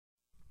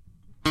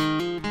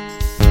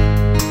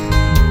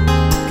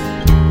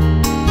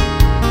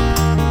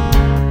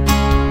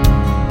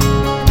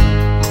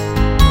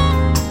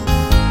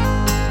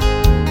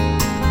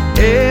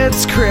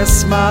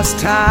Christmas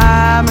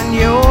time and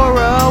you're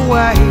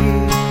away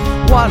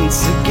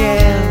once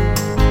again.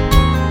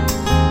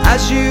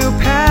 As you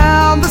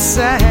pound the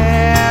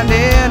sand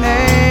in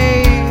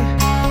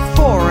a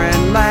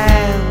foreign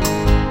land,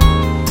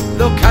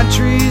 though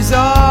countries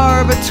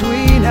are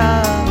between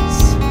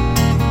us,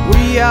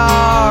 we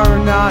are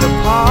not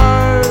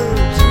apart.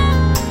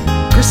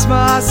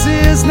 Christmas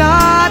is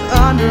not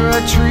under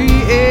a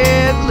tree,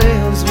 it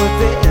lives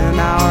within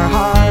our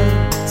hearts.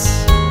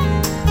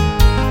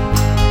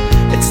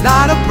 It's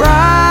not a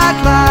bright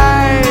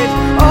light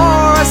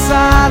or a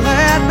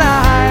silent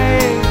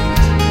night.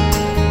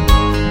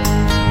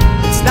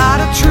 It's not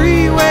a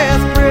tree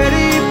with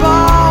pretty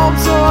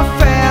bulbs or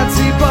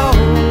fancy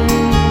bows.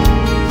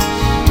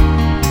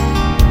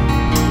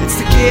 It's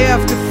the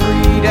gift of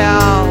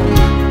freedom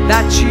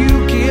that you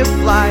give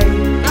light.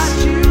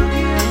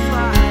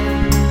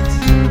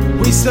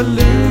 We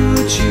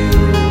salute you,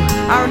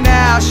 our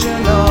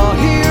national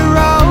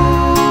heroes.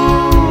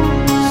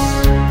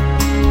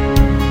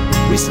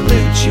 We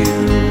salute you.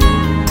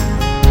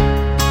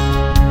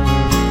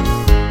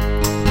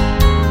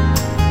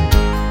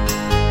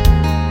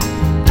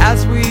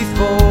 As we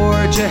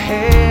forge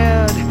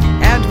ahead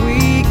and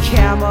we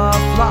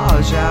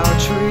camouflage our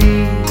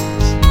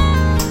trees,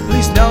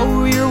 please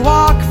know your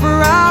walk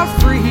for our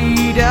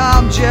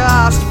freedom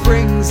just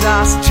brings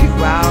us to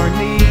our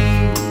knees.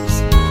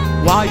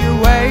 While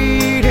you're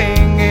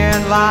waiting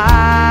in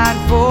line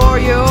for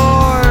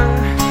your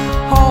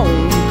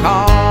home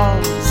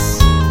calls,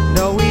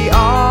 know we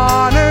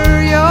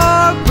honor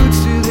your boots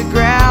to the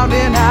ground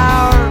in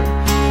our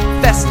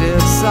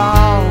festive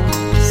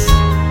songs.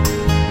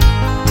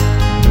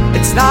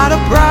 It's not a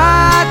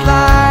bright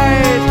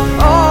light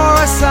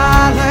or a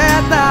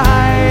silent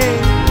night.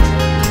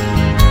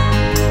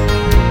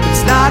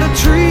 It's not a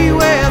tree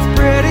with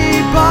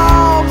pretty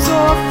bulbs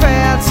or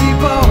fancy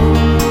bows.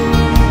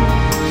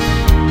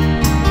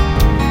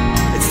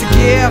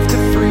 Gift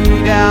of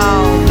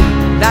freedom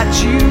that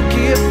you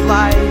give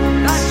light.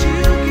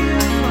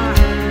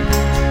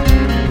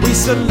 We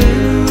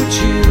salute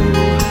you,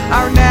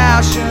 our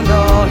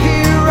national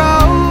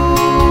heroes.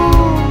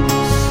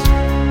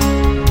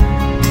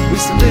 We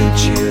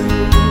salute you.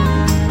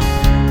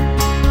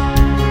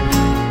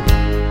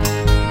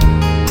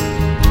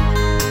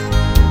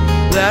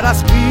 Let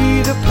us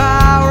be the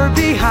power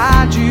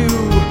behind you,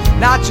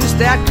 not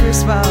just at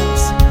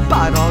Christmas,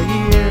 but all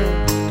year.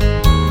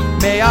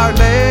 May our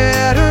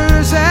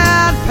letters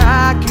and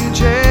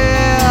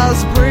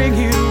packages bring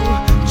you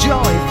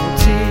joyful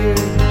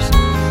tears.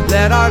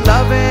 Let our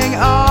loving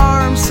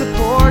arms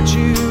support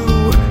you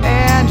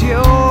and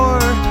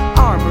your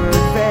armored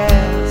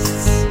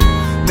vests.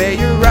 May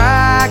your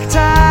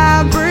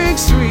ragtime bring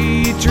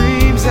sweet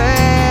dreams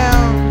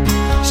and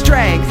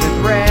strength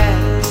and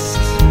rest.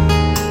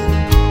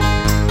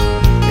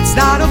 It's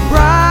not a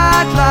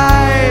bright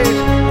light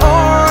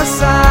or a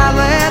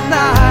silent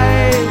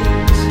night.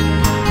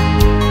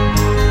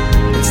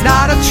 It's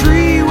not a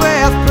tree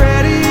with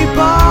pretty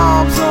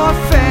bulbs or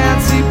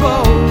fancy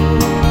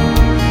bows.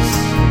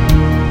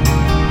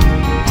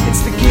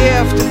 It's the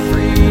gift of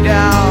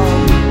freedom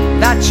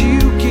that you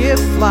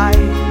give light.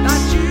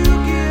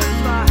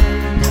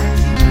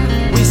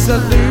 We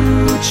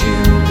salute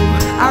you,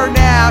 our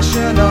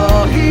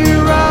national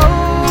heroes.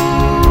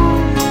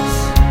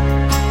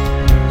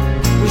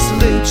 We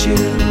salute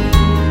you.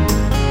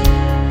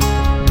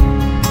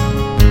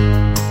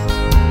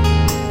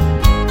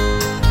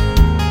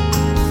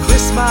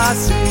 Christmas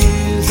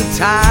is a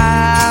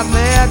time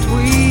that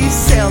we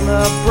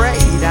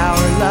celebrate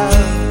our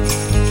love.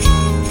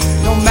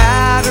 No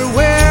matter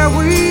where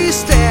we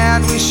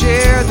stand, we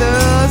share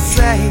the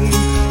same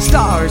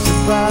stars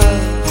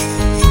above.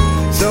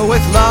 So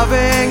with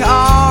loving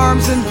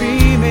arms and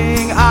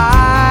beaming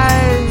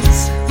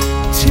eyes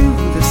to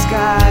the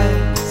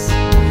skies,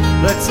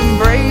 let's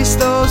embrace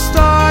those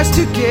stars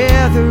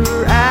together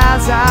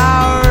as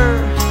our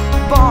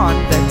bond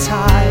that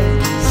ties.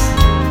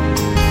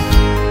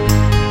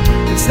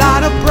 It's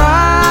not a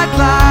bright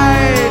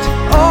light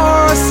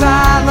or a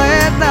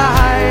silent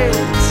night.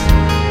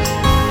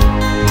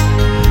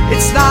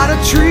 It's not a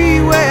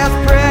tree with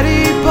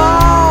pretty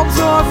bulbs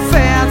or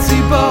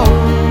fancy bows.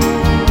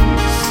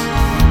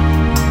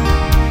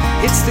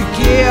 It's the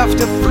gift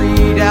of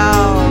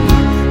freedom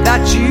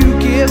that you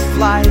give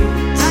light.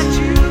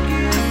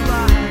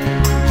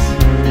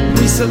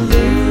 We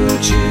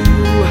salute you,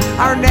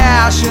 our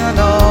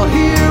national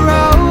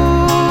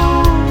heroes.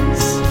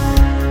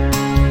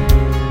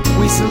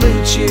 We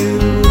salute you.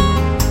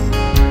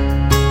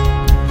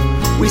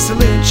 We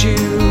salute you.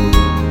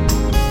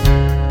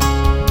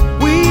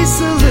 We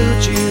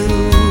salute you.